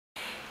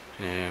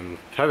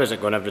How is it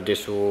going every day?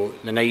 So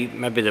the night,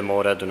 maybe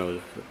tomorrow, I don't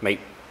know, might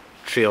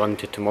trail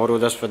into tomorrow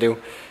this video.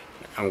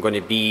 I'm going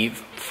to be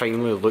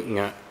finally looking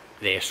at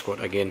the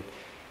Escort again.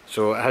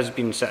 So it has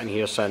been sitting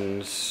here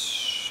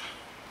since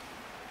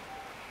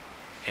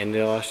end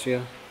of last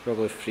year,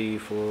 probably 3,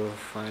 4,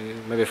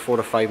 5, maybe 4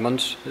 or 5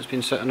 months. It's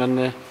been sitting in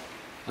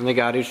the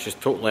garage, just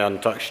totally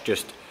untouched.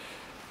 Just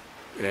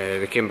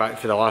we came back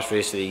for the last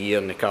race of the year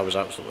and the car was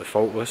absolutely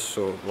faultless.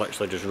 So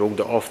literally just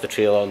rolled it off the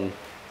trailer and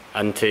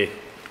into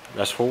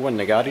this hole in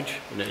the garage,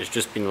 and it's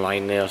just been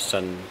lying there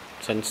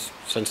since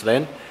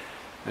then.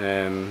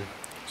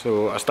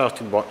 So I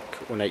started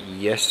work on it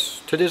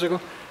 2 days ago.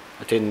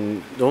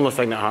 The only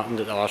thing that happened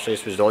at the last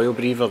race was the oil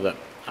breather that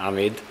I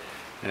made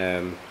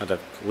had a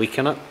leak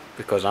in it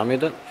because I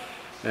made it.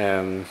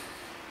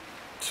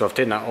 So I've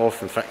taken that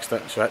off and fixed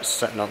it, so it's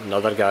sitting up in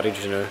another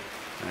garage now.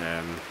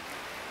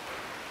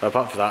 But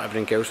apart from that,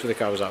 everything else with the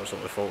car was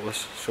absolutely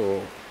faultless.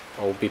 So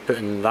I'll be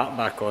putting that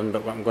back on,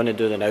 but what I'm going to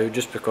do now,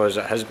 just because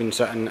it has been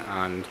sitting,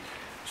 and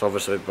so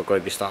obviously we're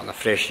going to be starting a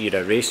fresh year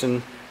of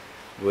racing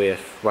with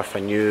a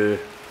new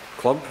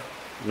club.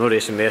 No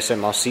racing with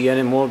SMRC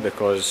anymore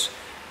because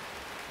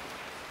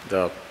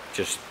they're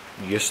just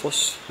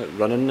useless at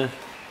running the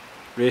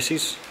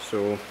races,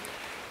 so,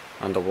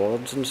 and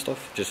awards and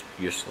stuff, just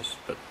useless.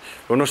 But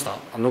we'll not start,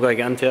 I'm not going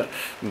to get into it,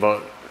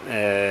 but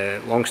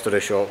long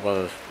story short,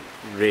 we're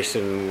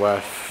racing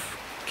with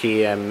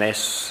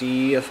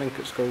KMSC, I think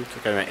it's called. I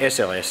can't remember.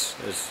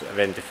 SLS is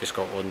event for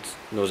Scotland,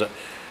 knows it.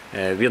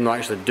 We're not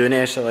actually doing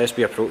SLS,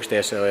 we approached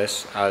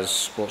SLS as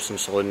Sports and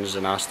Saloons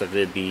and asked if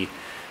they'd be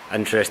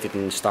interested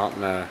in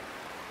starting a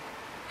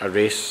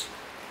race,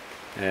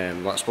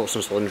 like a Sports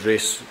and Saloons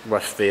race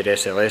with their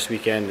SLS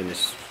weekend, and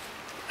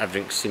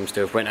everything seems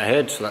to have went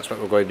ahead, so that's what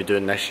we're going to be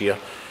doing this year.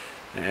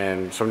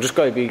 So I'm just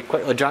going to be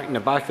quickly jacking the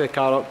back of the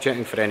car up,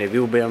 checking for any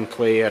wheel bearing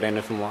play or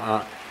anything like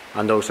that,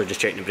 and also just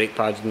checking the brake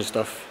pads and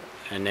stuff,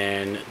 and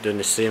then doing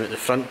the same at the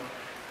front.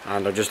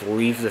 And I'll just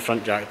leave the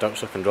front jacked up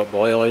so I can drop the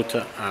oil out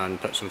it and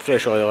put some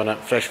fresh oil in it,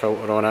 fresh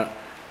filter on it,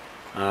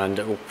 and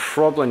it will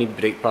probably need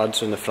brake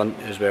pads in the front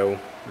as well.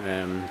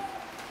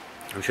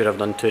 I'm sure I've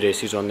done 2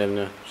 races on them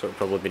now, so it'll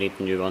probably be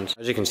needing new ones.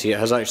 As you can see, it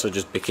has actually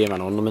just became an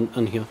ornament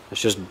in here.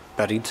 It's just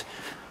buried,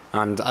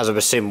 and as I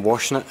was saying,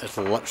 washing it, it's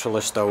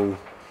literally still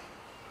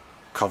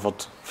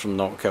covered from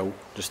not kill,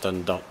 just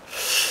in dirt.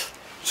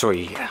 So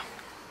yeah.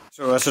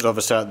 So this is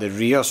obviously at the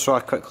rear, so I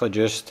quickly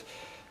just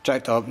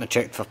checked it up and I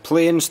checked for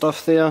play and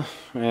stuff there,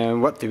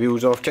 whipped the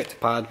wheels off, checked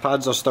the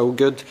pads are still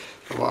good.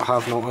 But what I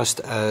have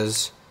noticed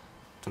is,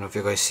 I don't know if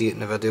you guys see it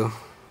in the video,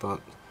 but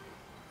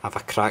I have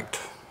a cracked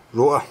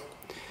rotor,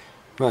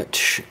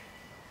 which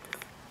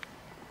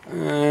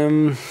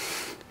I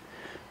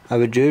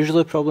would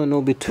usually probably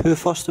not be too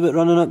fussed about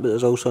running it, but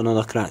there's also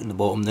another crack in the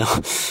bottom there.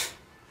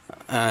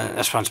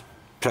 This one's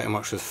pretty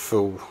much the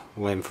full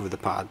length of the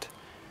pad,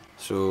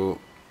 so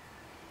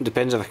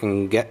depends if I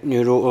can get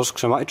new rotors,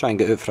 because I might try and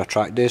get out for a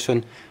track day soon.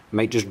 I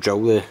might just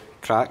drill the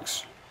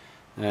cracks,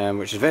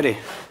 which is very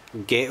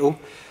ghetto,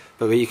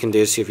 but what you can do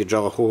is see if you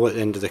drill a hole at the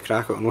end of the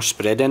crack, it will not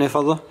spread any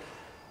further,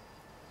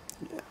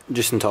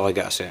 just until I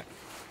get a set,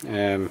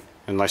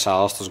 unless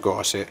Alistair's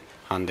got a set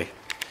handy,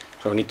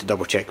 so I'll need to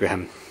double check with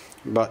him.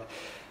 But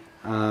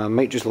I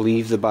might just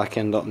leave the back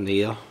end up in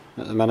the air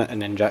at the minute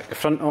and then jack the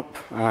front up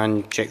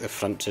and check the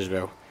fronts as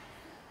well.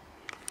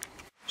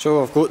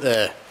 So I've got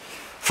the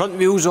front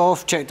wheels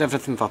off, checked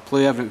everything for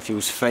play, everything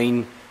feels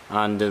fine,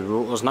 and the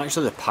rotors, and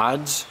actually the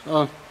pads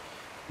are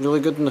really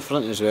good in the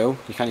front as well.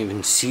 You can't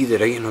even see the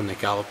writing on the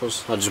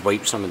calipers. I just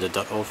wiped some of the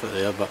dirt off it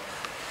there, but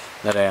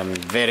they're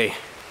very,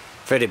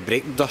 very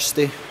brake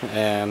dusty.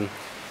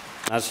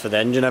 As for the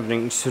engine,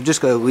 everything, so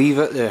just got to leave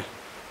it the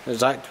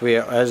exact way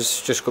it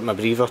is. Just got my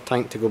breather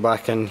tank to go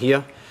back in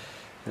here.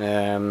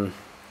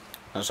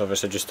 That's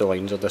obviously just the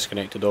lines are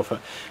disconnected off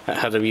it. It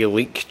had a wee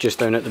leak just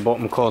down at the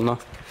bottom corner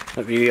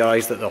that we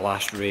realised at the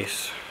last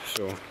race.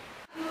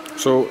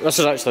 So this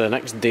is actually the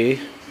next day.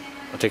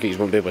 I take it you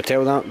won't be able to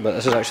tell that, but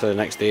this is actually the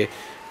next day.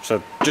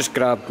 So I just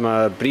grabbed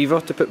my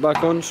breather to put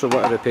back on. So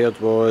what I repaired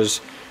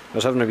was, I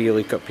was having a wee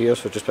leak up here,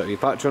 so I just put a wee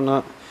patch on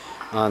that,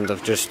 and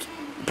I've just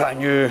put a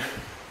new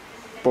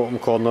bottom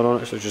corner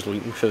on it, so it's just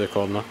leaking through the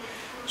corner.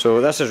 So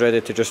this is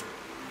ready to just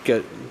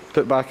get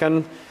put back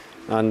in,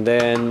 and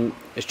then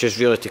it's just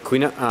really to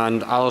clean it.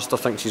 And Alistair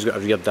thinks he's got a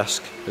rear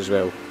disc as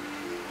well.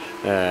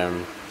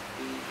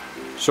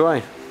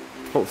 So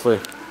hopefully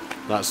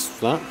that's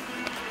that.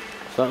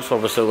 So that's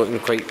obviously looking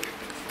quite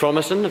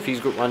promising if he's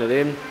got one of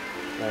them.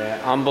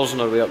 Amber's on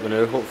her way up the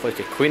now, hopefully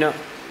to clean it,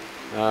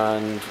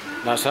 and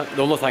that's it.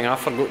 The only thing I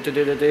forgot to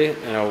do today,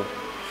 and I'll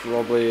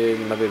probably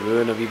maybe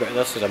ruin a wee bit of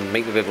this, is I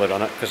might not be able to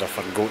run it because I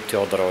forgot to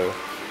order oil.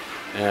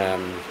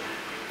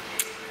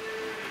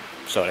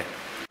 Sorry.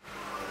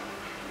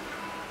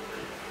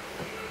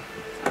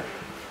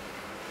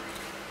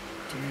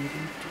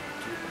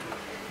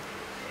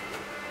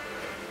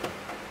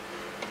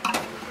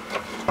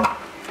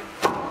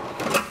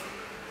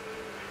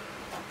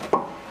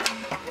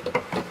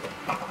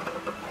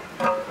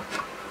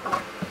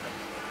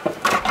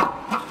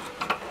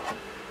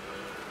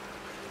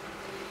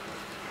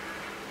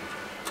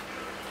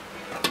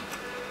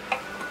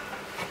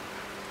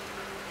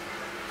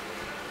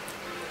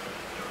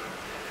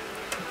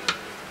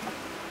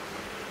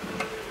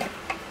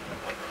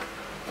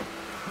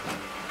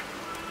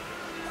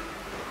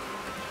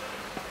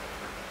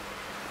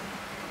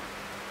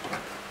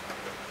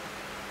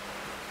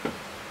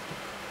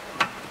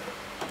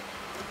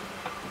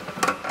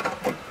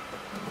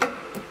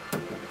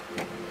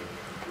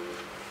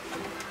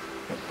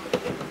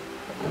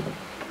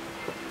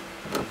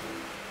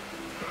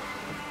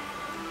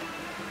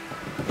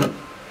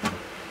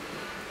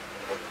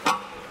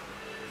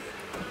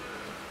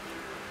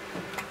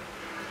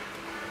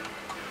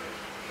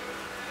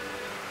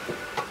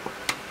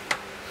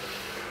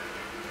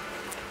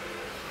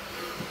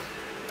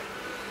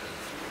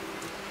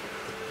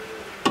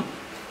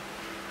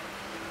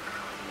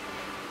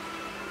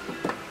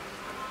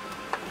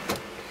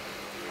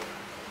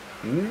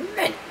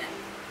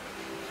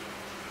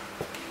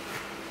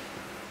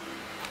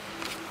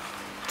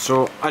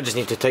 So I just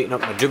need to tighten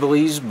up my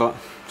jubilees, but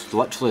it's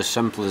literally as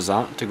simple as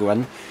that to go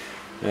in.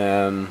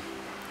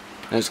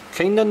 It's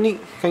kind of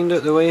neat, kind of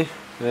out the way.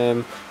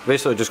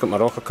 Basically just got my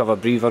rocker cover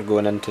breather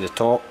going into the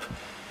top.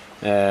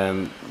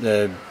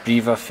 The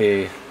breather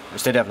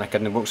instead of having a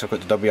kidney box, I've got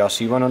the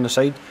WRC one on the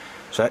side.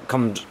 So it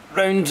comes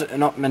round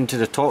and up into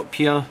the top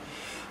here.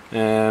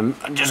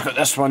 I've just got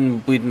this one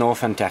bleeding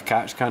off into a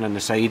catch can on the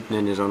side, and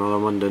then there's another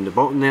one down the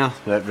bottom there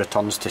that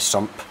returns to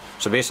sump.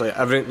 So basically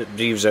everything that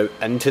breathes out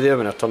into there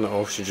when I turn it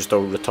off should just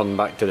all return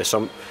back to the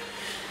sump,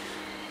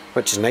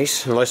 which is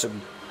nice, unless it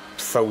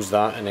fills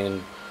that and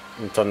then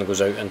in turn goes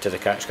out into the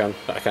catch can.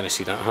 But I kind of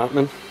see that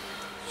happening.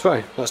 So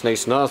aye, that's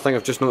nice. Another thing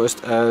I've just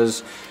noticed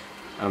is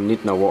I'm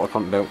needing a water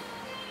pump belt.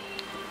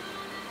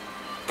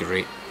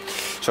 Great.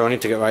 So I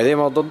need to get one of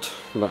them ordered,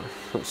 but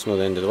that's not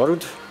the end of the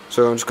world.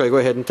 So I'm just going to go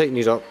ahead and tighten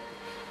these up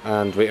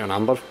and wait on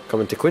Amber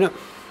coming to clean it.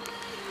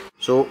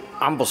 So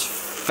Amber's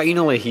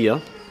finally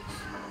here.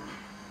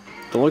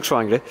 Don't look so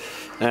angry.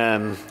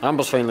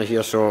 Amber's finally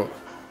here, so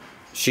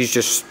she's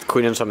just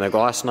cleaning some of the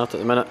glass and that at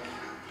the minute.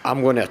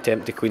 I'm going to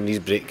attempt to clean these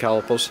brake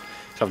calipers.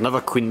 So I've never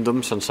cleaned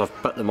them since I've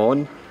put them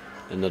on,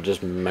 and they're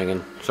just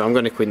minging. So I'm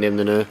going to clean them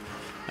now,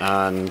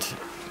 and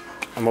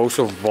I'm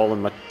also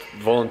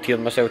volunteered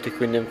myself to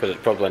clean them because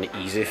it's probably an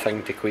easy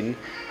thing to clean,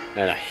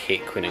 and I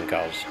hate cleaning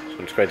cars, so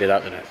I'm just going to do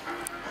that tonight.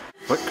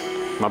 Look,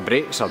 my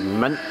brakes are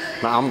mint.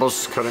 My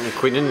Amber's currently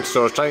cleaning, so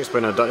I was trying to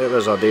explain how dirty it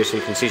was all day. So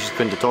you can see she's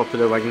cleaned the top of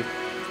the wing,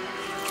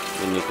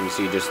 and you can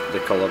see just the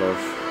colour of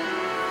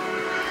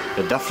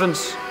the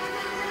difference.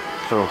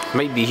 So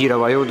might be here a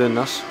while doing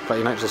this, but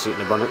you can actually see it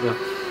in the bonnet there.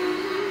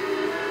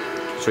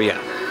 So yeah,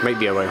 might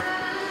be a while.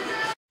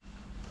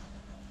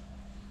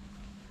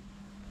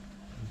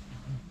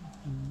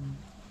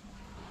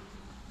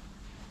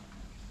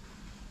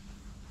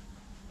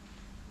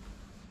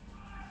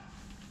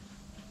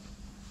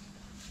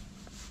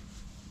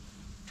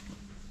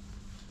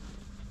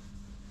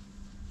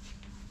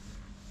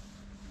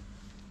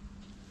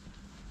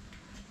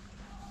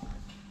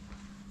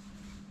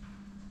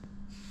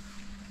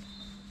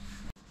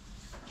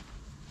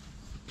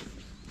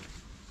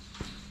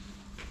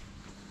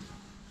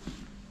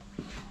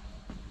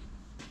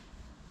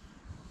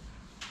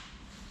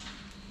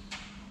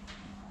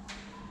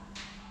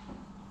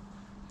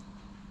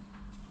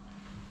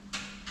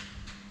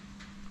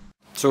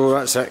 So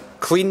that's it,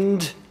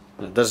 cleaned.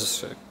 It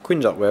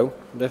cleans up well,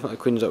 definitely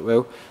cleans up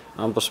well.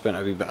 Amber spent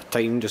a wee bit of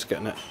time just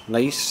getting it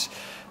nice.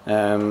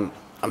 I'm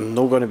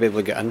not going to be able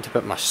to get in to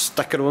put my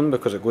sticker on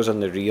because it goes in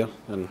the rear,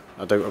 and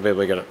I doubt I'll be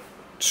able to get it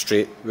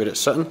straight where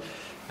it's sitting.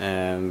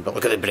 But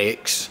look at the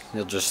brakes,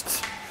 they're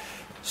just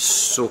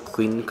so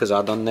clean because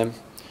I done them.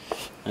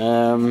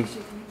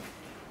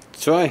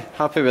 So aye,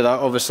 happy with that.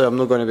 Obviously I'm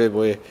not going to be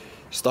able to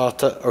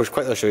start it. I'll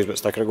quickly show you what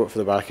sticker I got for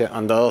the back of it.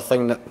 And the other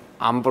thing that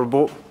Amber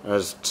bought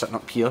is sitting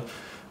up here.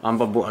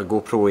 Amber bought a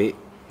GoPro 8,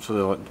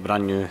 so the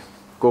brand new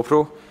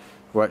GoPro,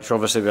 which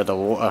obviously we had a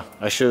lot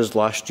of issues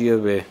last year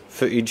with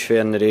footage for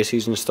in the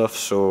races and stuff,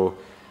 so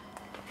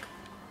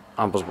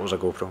Amber's bought us a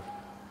GoPro.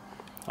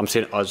 I'm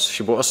saying us,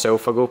 she bought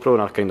herself a GoPro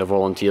and I kind of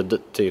volunteered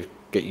it to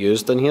get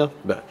used in here,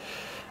 but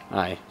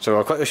aye. So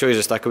I'll quickly show you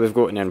the sticker we've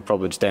got and then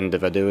probably just end the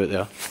video out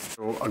there.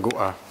 So I got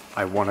a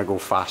I wanna go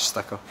fast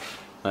sticker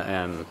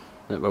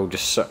that will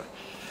just sit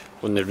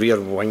on the rear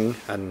wing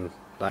and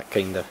that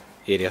kind of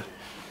area.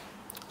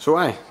 So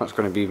aye, that's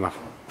going to be my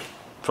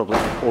probably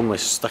only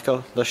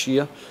sticker this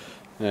year,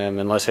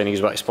 unless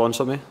anybody's want to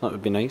sponsor me, that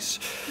would be nice.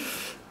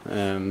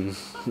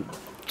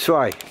 So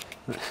aye,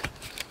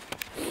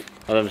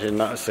 I'm saying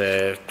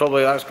that's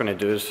probably that's going to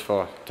do us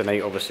for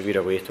tonight. Obviously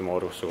we're away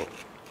tomorrow, so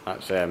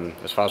that's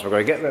as far as we're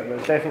going to get, but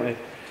it's definitely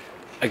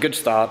a good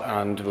start,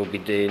 and we'll be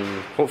doing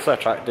hopefully a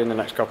track day in the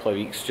next couple of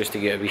weeks just to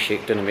get a wee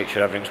shakedown and make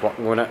sure everything's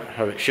working on it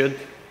how it should.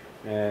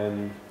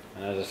 And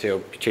as I say, I'll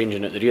be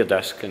changing out the rear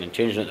disc and then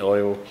changing out the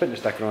oil, putting the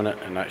sticker on it,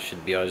 and that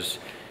should be us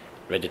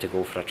ready to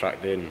go for a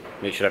track day and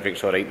make sure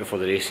everything's alright before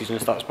the race season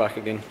starts back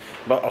again.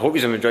 But I hope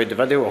you've enjoyed the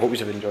video. I hope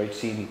you've enjoyed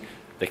seeing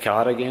the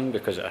car again,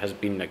 because it has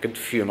been a good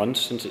few months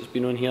since it's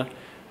been on here.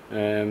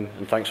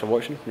 And thanks for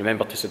watching.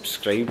 Remember to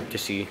subscribe to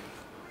see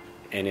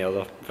any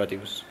other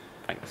videos.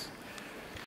 Thanks.